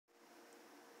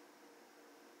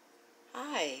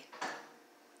Hi,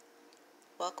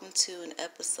 welcome to an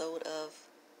episode of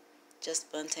Just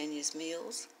Spontaneous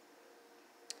Meals.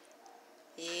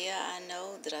 Yeah, I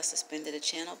know that I suspended the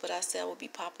channel, but I said I would be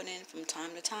popping in from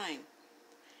time to time.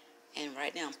 And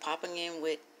right now I'm popping in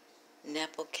with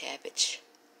Napa Cabbage.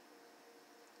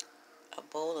 A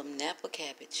bowl of Napa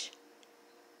Cabbage.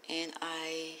 And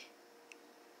I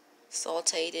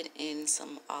sauteed it in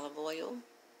some olive oil.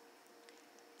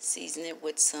 Seasoned it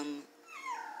with some,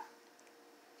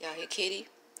 y'all hear kitty?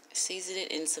 Seasoned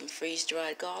it in some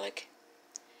freeze-dried garlic.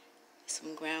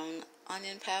 Some ground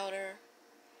onion powder.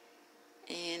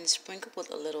 And sprinkled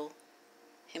with a little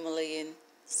Himalayan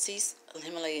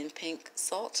pink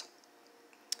salt.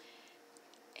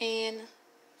 And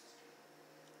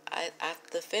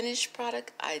after the finished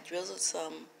product, I drizzled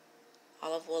some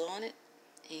olive oil on it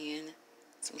and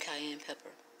some cayenne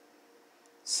pepper.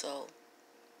 So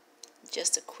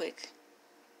just a quick,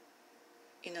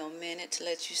 minute to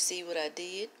let you see what I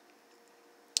did.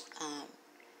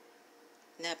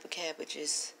 Napa cabbage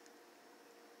is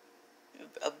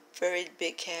a very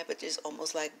big cabbage. It's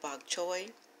almost like bok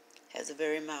choy. Has a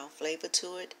very mild flavor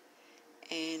to it.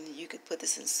 And you could put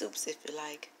this in soups if you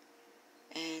like.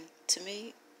 And to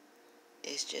me,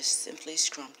 it's just simply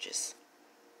scrumptious.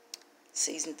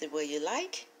 Season it the way you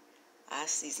like. I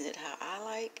season it how I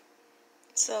like.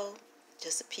 So,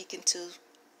 just a peek into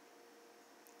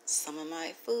some of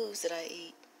my foods that I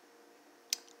eat.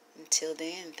 Until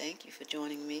then, thank you for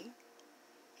joining me.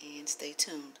 And stay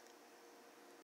tuned.